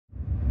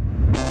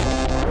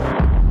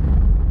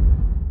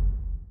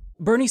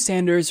Bernie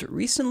Sanders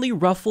recently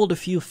ruffled a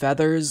few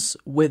feathers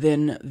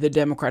within the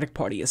Democratic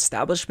Party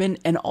establishment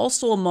and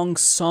also among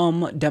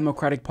some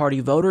Democratic Party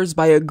voters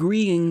by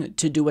agreeing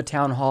to do a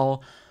town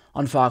hall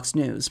on Fox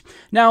News.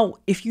 Now,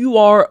 if you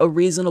are a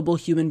reasonable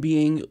human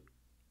being,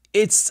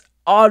 it's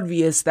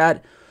obvious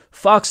that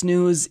Fox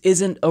News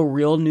isn't a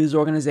real news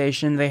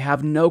organization. They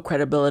have no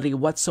credibility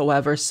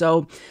whatsoever.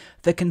 So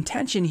the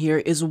contention here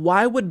is,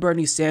 why would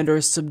Bernie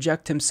Sanders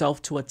subject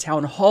himself to a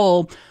town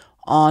hall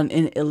on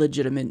an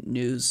illegitimate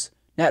news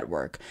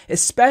network,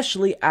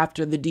 especially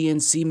after the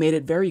DNC made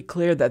it very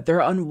clear that they're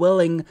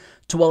unwilling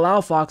to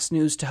allow Fox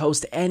News to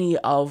host any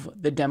of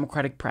the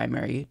Democratic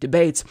primary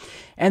debates.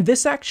 And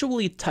this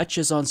actually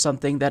touches on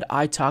something that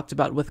I talked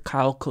about with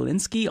Kyle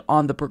Kulinski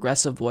on the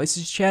Progressive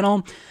Voices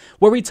channel,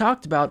 where we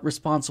talked about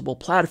responsible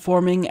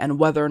platforming and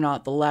whether or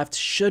not the left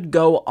should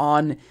go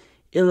on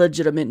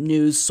illegitimate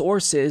news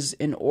sources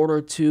in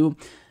order to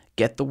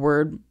get the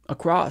word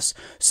across.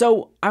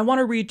 So I want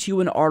to read to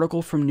you an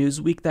article from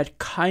Newsweek that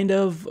kind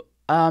of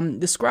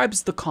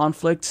describes the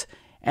conflict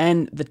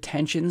and the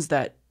tensions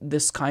that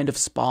this kind of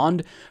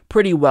spawned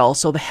pretty well.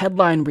 So the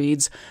headline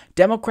reads,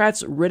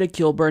 Democrats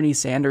ridicule Bernie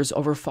Sanders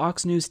over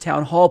Fox News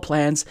town hall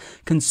plans.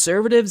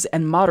 Conservatives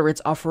and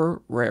moderates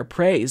offer rare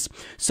praise.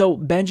 So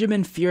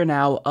Benjamin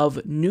Fearnow of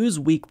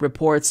Newsweek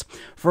reports,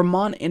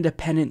 Vermont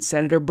Independent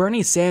Senator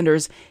Bernie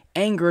Sanders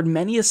angered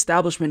many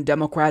establishment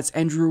Democrats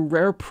and drew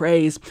rare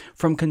praise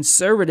from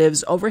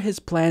conservatives over his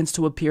plans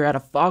to appear at a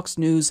Fox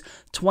News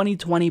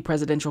 2020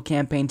 presidential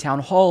campaign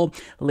town hall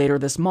later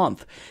this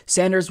month.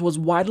 Sanders was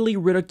widely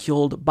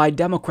ridiculed by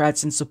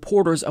Democrats and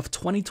supporters of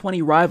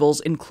 2020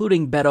 rivals,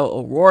 including Beto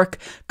O'Rourke,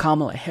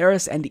 Kamala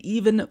Harris, and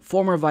even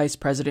former Vice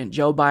President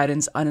Joe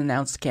Biden's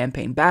unannounced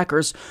campaign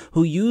backers,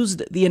 who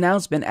used the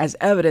announcement as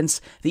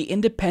evidence the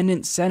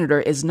independent senator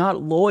is not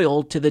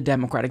loyal to the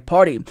Democratic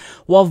Party.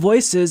 While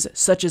voices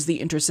such as The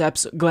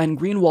Intercept's Glenn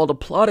Greenwald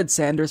applauded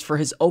Sanders for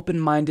his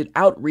open-minded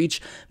outreach,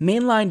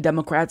 mainline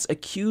Democrats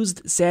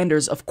accused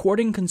Sanders of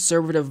courting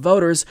conservative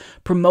voters,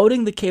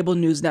 promoting the cable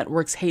news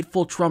network's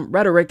hateful Trump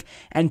rhetoric,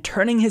 and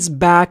turning his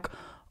back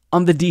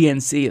on the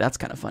DNC. That's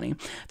kind of funny.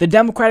 The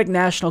Democratic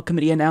National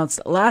Committee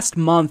announced last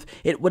month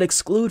it would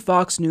exclude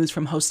Fox News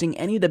from hosting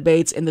any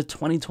debates in the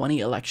 2020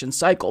 election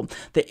cycle.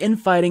 The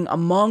infighting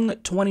among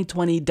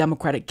 2020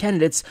 Democratic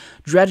candidates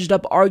dredged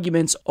up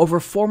arguments over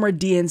former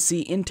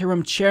DNC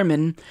interim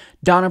chairman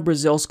Donna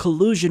Brazil's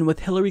collusion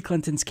with Hillary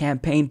Clinton's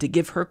campaign to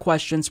give her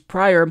questions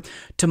prior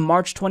to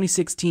March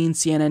 2016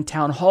 CNN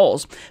town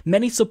halls.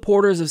 Many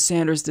supporters of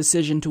Sanders'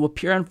 decision to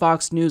appear on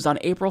Fox News on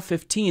April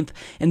 15th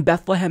in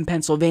Bethlehem,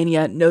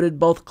 Pennsylvania, noted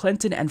both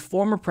Clinton and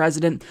former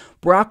President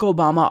Barack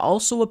Obama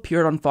also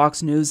appeared on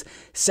Fox News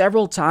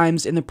several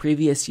times in the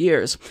previous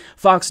years.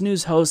 Fox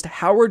News host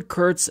Howard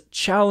Kurtz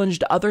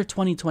challenged other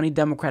 2020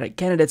 Democratic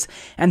candidates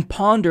and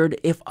pondered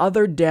if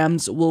other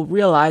Dems will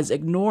realize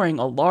ignoring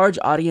a large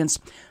audience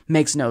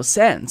makes no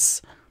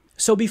sense.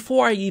 So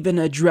before I even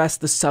address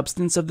the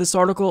substance of this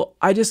article,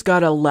 I just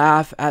gotta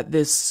laugh at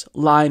this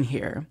line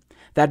here,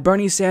 that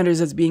Bernie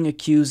Sanders is being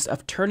accused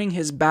of turning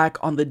his back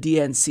on the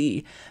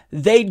DNC.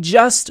 They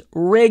just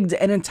rigged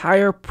an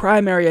entire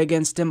primary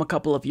against him a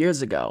couple of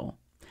years ago.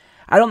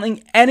 I don't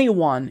think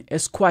anyone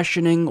is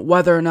questioning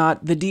whether or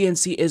not the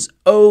DNC is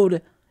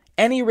owed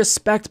any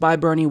respect by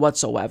Bernie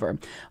whatsoever.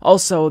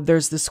 Also,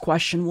 there's this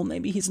question, well,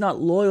 maybe he's not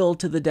loyal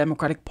to the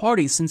Democratic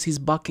Party since he's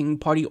bucking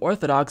party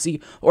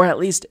orthodoxy, or at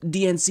least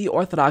DNC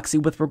orthodoxy,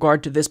 with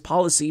regard to this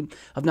policy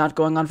of not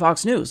going on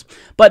Fox News.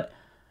 But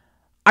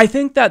I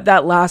think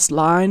that last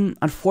line,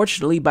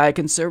 unfortunately, by a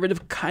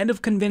conservative kind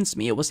of convinced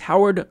me. It was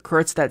Howard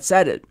Kurtz that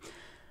said it.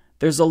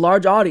 There's a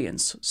large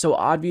audience, so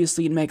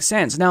obviously it makes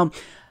sense. Now,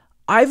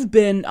 I've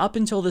been, up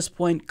until this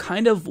point,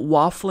 kind of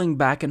waffling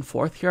back and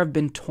forth here. I've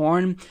been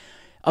torn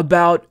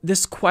about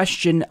this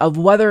question of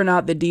whether or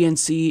not the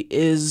DNC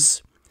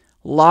is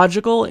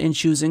logical in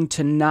choosing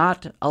to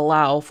not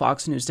allow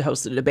Fox News to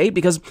host the debate,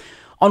 because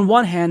on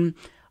one hand,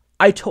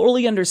 I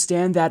totally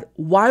understand that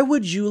why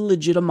would you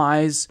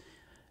legitimize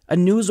a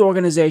news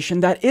organization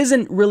that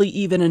isn't really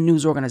even a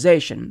news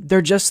organization?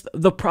 They're just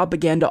the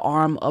propaganda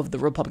arm of the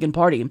Republican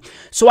Party.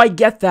 So I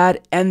get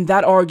that, and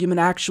that argument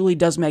actually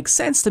does make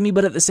sense to me,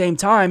 but at the same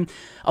time,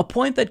 a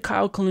point that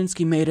Kyle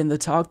Kulinski made in the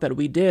talk that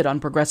we did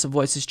on Progressive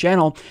Voices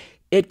channel,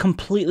 it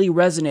completely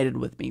resonated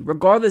with me.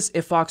 Regardless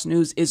if Fox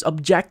News is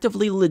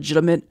objectively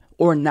legitimate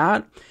or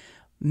not,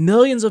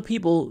 millions of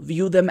people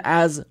view them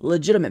as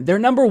legitimate. They're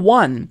number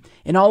one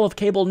in all of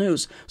cable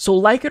news. So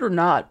like it or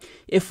not,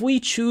 if we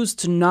choose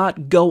to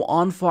not go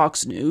on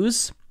Fox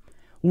News,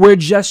 we're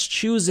just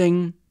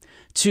choosing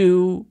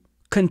to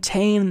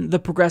contain the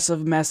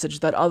progressive message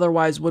that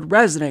otherwise would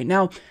resonate.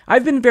 Now,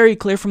 I've been very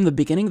clear from the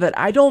beginning that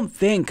I don't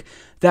think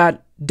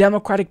that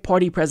Democratic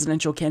Party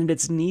presidential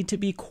candidates need to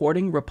be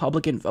courting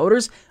Republican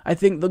voters. I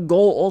think the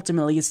goal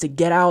ultimately is to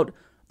get out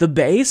the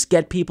base,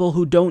 get people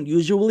who don't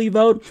usually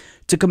vote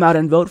to come out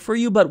and vote for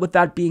you. But with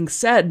that being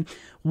said,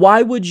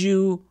 why would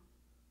you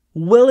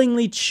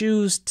willingly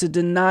choose to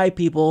deny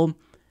people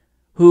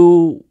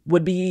who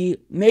would be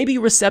maybe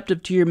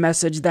receptive to your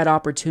message that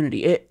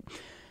opportunity.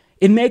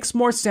 It makes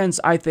more sense,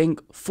 I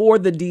think, for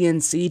the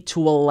DNC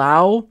to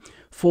allow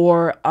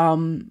for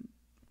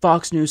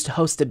Fox News to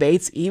host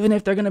debates, even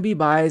if they're going to be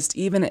biased,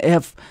 even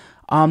if,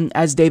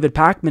 as David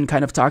Pakman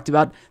kind of talked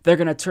about, they're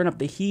going to turn up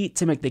the heat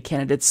to make the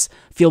candidates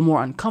feel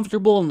more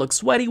uncomfortable and look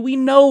sweaty. We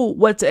know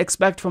what to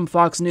expect from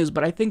Fox News,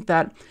 but I think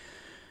that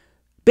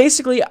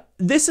basically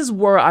this is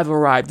where I've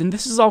arrived, and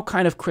this is all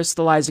kind of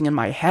crystallizing in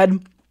my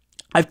head.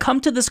 I've come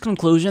to this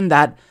conclusion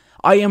that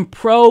I am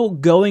pro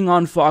going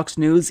on Fox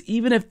News,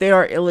 even if they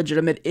are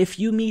illegitimate, if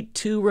you meet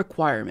two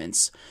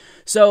requirements.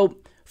 So,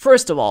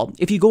 first of all,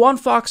 if you go on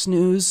Fox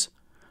News,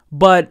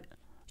 but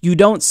you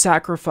don't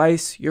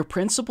sacrifice your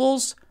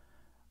principles,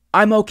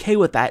 I'm okay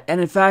with that.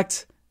 And in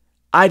fact,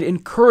 I'd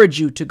encourage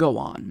you to go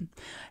on.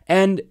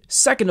 And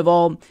second of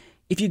all,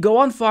 if you go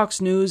on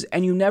Fox News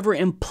and you never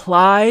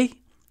imply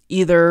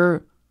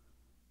either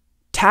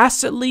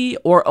tacitly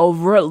or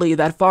overtly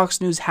that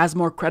Fox News has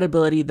more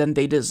credibility than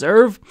they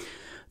deserve,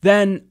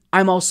 then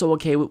I'm also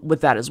okay with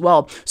that as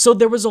well. So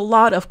there was a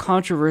lot of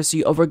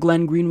controversy over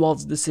Glenn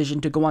Greenwald's decision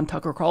to go on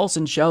Tucker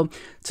Carlson's show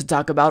to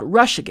talk about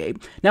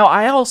Russiagate. Now,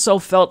 I also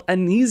felt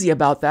uneasy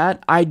about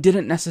that. I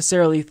didn't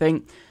necessarily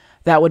think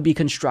that would be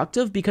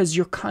constructive because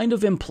you're kind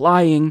of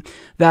implying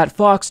that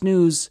Fox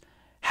News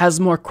has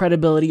more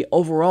credibility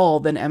overall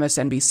than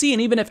MSNBC.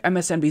 And even if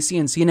MSNBC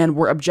and CNN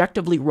were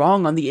objectively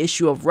wrong on the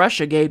issue of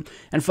Russiagate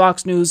and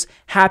Fox News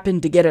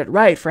happened to get it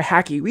right for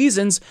hacky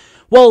reasons,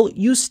 well,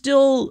 you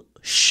still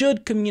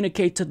should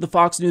communicate to the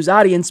Fox News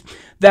audience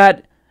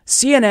that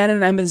CNN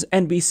and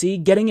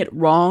MSNBC getting it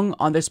wrong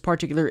on this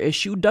particular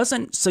issue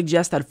doesn't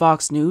suggest that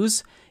Fox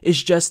News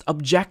is just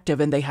objective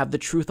and they have the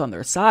truth on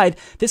their side.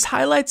 This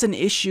highlights an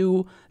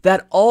issue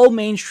that all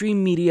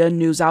mainstream media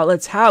news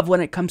outlets have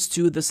when it comes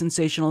to the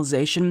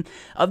sensationalization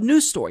of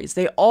news stories.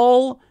 They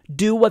all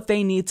do what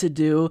they need to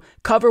do,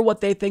 cover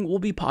what they think will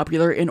be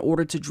popular in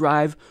order to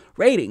drive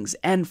ratings.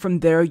 And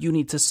from there, you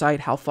need to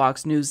cite how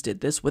Fox News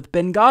did this with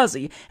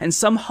Benghazi. And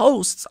some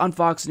hosts on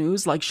Fox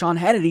News, like Sean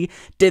Hannity,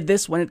 did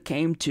this when it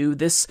came to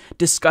this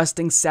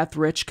disgusting Seth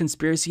Rich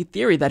conspiracy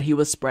theory that he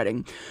was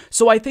spreading.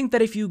 So I think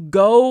that if you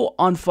go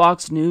on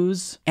Fox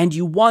News and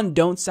you, one,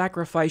 don't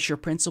sacrifice your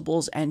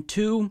principles, and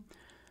two,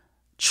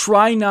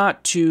 try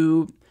not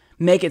to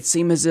make it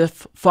seem as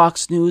if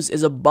Fox News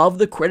is above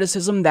the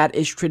criticism that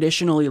is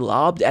traditionally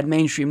lobbed at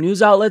mainstream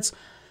news outlets,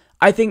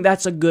 I think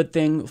that's a good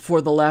thing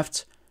for the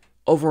left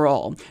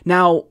overall.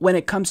 Now, when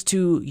it comes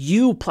to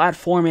you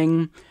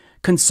platforming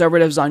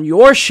conservatives on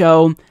your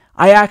show,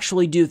 I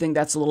actually do think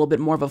that's a little bit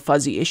more of a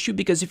fuzzy issue,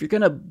 because if you're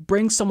going to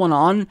bring someone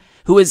on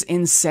who is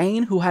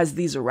insane, who has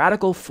these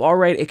radical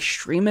far-right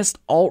extremist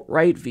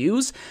alt-right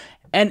views,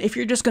 and if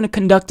you're just going to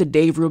conduct a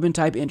Dave Rubin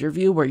type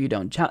interview where you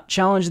don't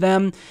challenge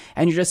them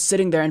and you're just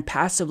sitting there and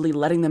passively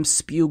letting them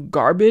spew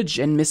garbage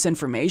and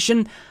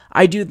misinformation,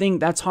 I do think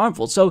that's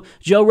harmful. So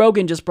Joe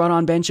Rogan just brought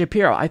on Ben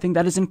Shapiro. I think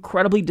that is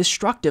incredibly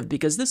destructive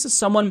because this is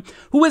someone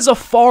who is a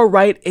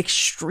far-right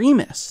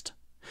extremist.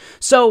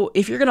 So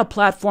if you're going to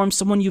platform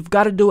someone, you've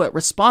got to do it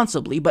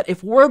responsibly. But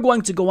if we're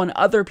going to go on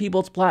other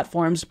people's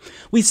platforms,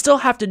 we still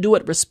have to do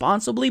it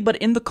responsibly, but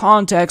in the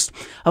context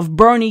of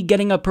Bernie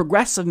getting a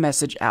progressive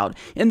message out,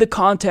 in the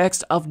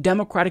context of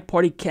Democratic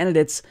Party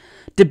candidates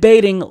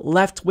debating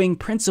left-wing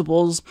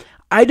principles.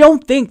 I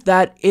don't think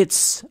that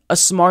it's a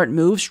smart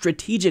move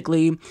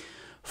strategically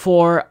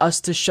for us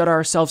to shut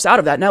ourselves out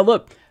of that. Now,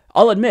 look,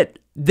 I'll admit,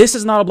 this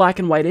is not a black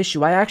and white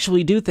issue. I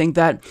actually do think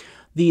that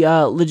the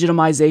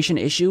legitimization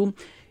issue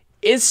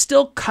is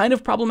still kind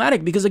of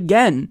problematic because,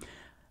 again,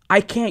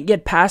 I can't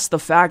get past the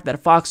fact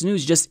that Fox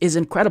News just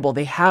isn't credible.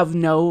 They have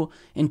no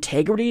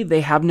integrity.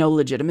 They have no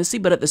legitimacy.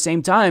 But at the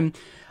same time,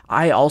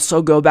 I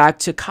also go back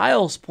to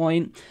Kyle's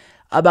point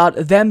about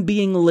them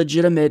being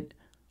legitimate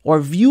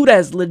or viewed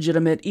as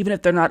legitimate, even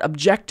if they're not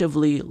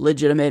objectively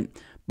legitimate,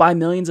 by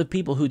millions of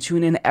people who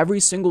tune in every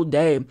single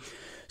day.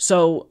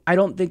 So I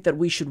don't think that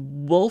we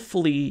should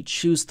willfully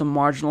choose to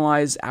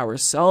marginalize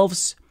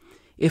ourselves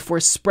if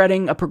we're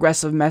spreading a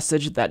progressive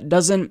message that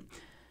doesn't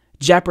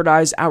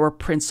jeopardize our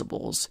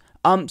principles.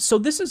 So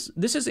this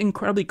is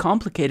incredibly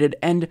complicated,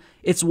 and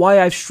it's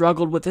why I've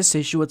struggled with this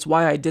issue. It's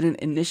why I didn't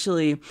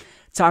initially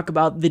talk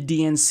about the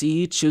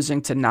DNC choosing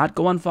to not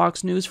go on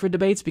Fox News for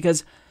debates,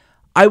 because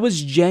I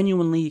was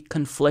genuinely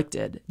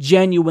conflicted,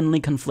 because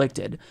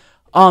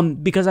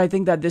I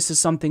think that this is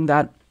something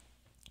that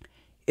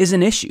is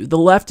an issue. The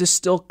left is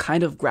still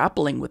kind of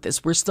grappling with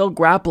this. We're still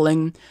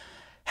grappling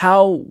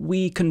how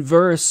we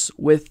converse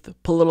with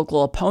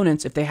political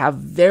opponents if they have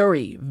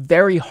very,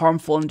 very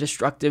harmful and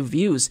destructive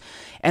views.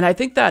 And I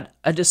think that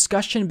a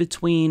discussion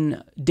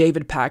between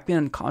David Pakman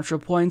and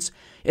ContraPoints,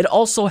 it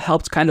also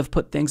helped kind of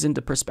put things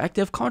into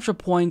perspective.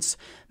 ContraPoints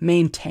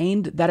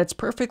maintained that it's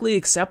perfectly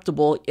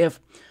acceptable if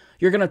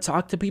you're going to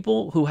talk to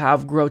people who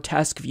have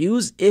grotesque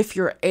views, if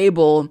you're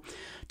able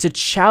to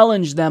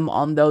challenge them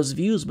on those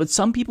views. But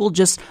some people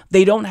just,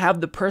 they don't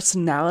have the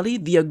personality,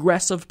 the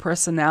aggressive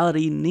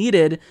personality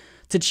needed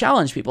to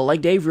challenge people.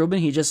 Like Dave Rubin,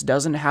 he just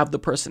doesn't have the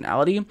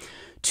personality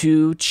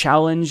to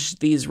challenge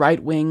these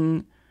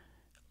right-wing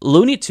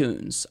Looney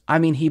Tunes. I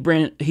mean, he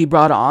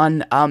brought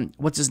on,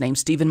 what's his name,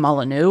 Stephen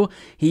Molyneux.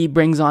 He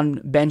brings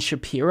on Ben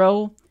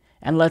Shapiro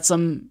and lets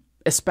him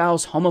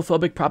espouse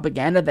homophobic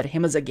propaganda that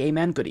him as a gay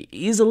man could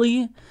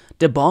easily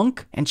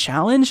debunk and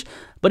challenge,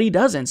 but he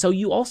doesn't. So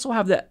you also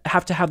have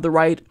to have the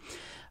right,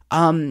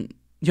 you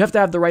have to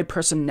have the right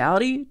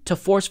personality to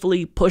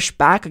forcefully push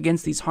back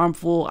against these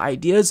harmful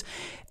ideas,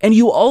 and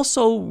you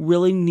also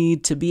really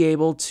need to be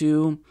able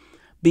to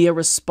be a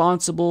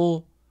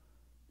responsible,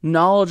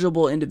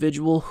 knowledgeable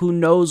individual who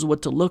knows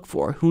what to look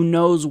for, who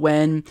knows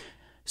when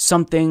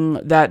something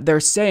that they're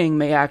saying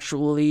may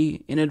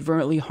actually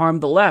inadvertently harm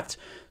the left.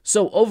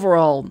 So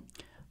overall,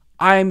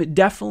 I'm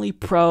definitely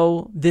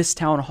pro this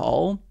town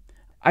hall.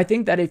 I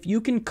think that if you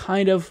can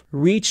kind of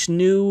reach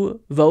new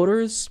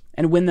voters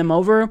and win them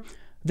over,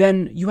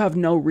 then you have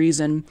no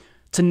reason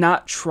to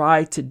not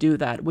try to do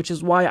that, which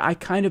is why I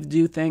kind of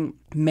do think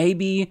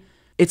maybe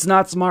it's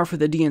not smart for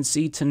the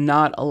DNC to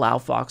not allow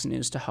Fox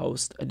News to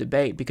host a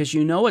debate, because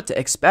you know what to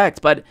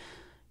expect. But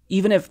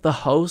even if the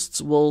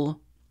hosts will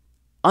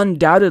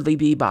undoubtedly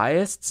be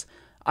biased,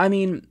 I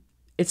mean,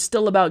 it's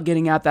still about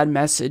getting out that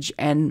message,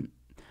 and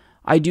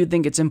I do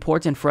think it's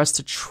important for us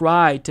to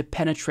try to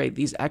penetrate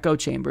these echo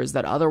chambers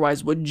that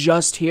otherwise would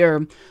just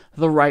hear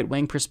the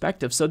right-wing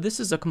perspective. So this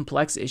is a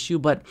complex issue,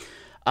 but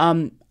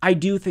I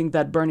do think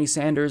that Bernie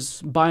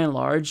Sanders, by and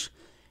large,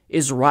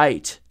 is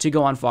right to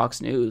go on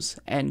Fox News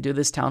and do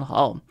this town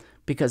hall,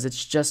 because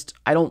it's just,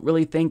 I don't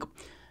really think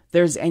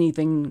there's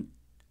anything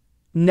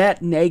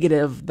net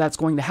negative that's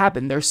going to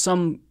happen. There's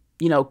some,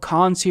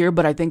 cons here,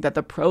 but I think that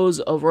the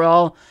pros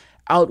overall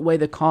outweigh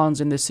the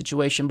cons in this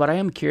situation. But I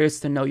am curious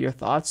to know your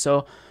thoughts,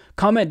 so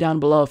comment down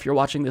below if you're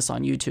watching this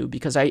on YouTube,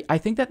 because I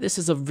think that this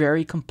is a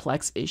very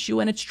complex issue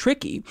and it's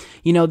tricky.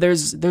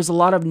 There's a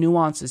lot of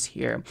nuances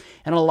here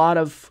and a lot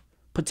of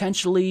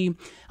potentially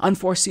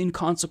unforeseen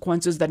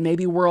consequences that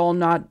maybe we're all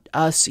not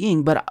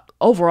seeing. But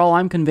overall,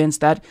 I'm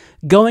convinced that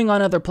going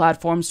on other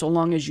platforms, so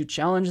long as you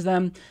challenge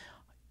them,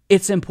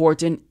 it's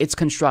important, it's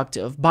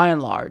constructive, by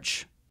and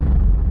large.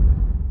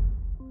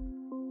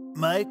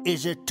 Mike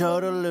is a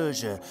total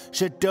loser,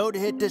 so don't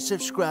hit the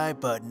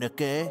subscribe button,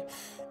 okay?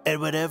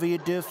 And whatever you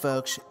do,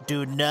 folks,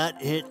 do not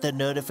hit the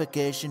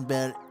notification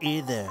bell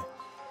either.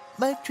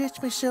 Mike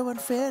treats me so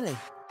unfairly.